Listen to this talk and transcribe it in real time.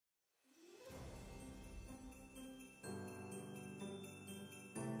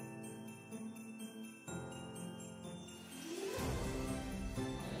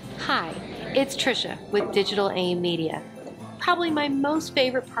Hi, it's Tricia with digitalAIM Media. Probably my most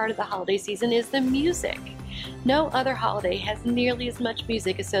favorite part of the holiday season is the music. No other holiday has nearly as much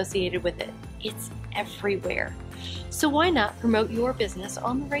music associated with it. It's everywhere. So why not promote your business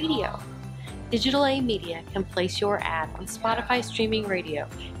on the radio? digitalAIM Media can place your ad on Spotify streaming radio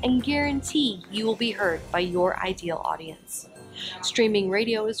and guarantee you will be heard by your ideal audience. Streaming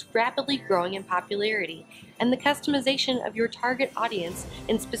radio is rapidly growing in popularity, and the customization of your target audience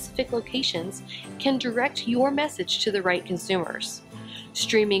in specific locations can direct your message to the right consumers.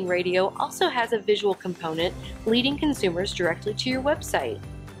 Streaming radio also has a visual component leading consumers directly to your website.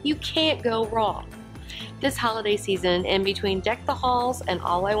 You can't go wrong. This holiday season, in between Deck the Halls and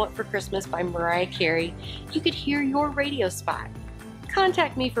All I Want for Christmas by Mariah Carey, you could hear your radio spot.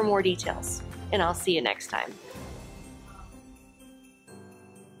 Contact me for more details, and I'll see you next time.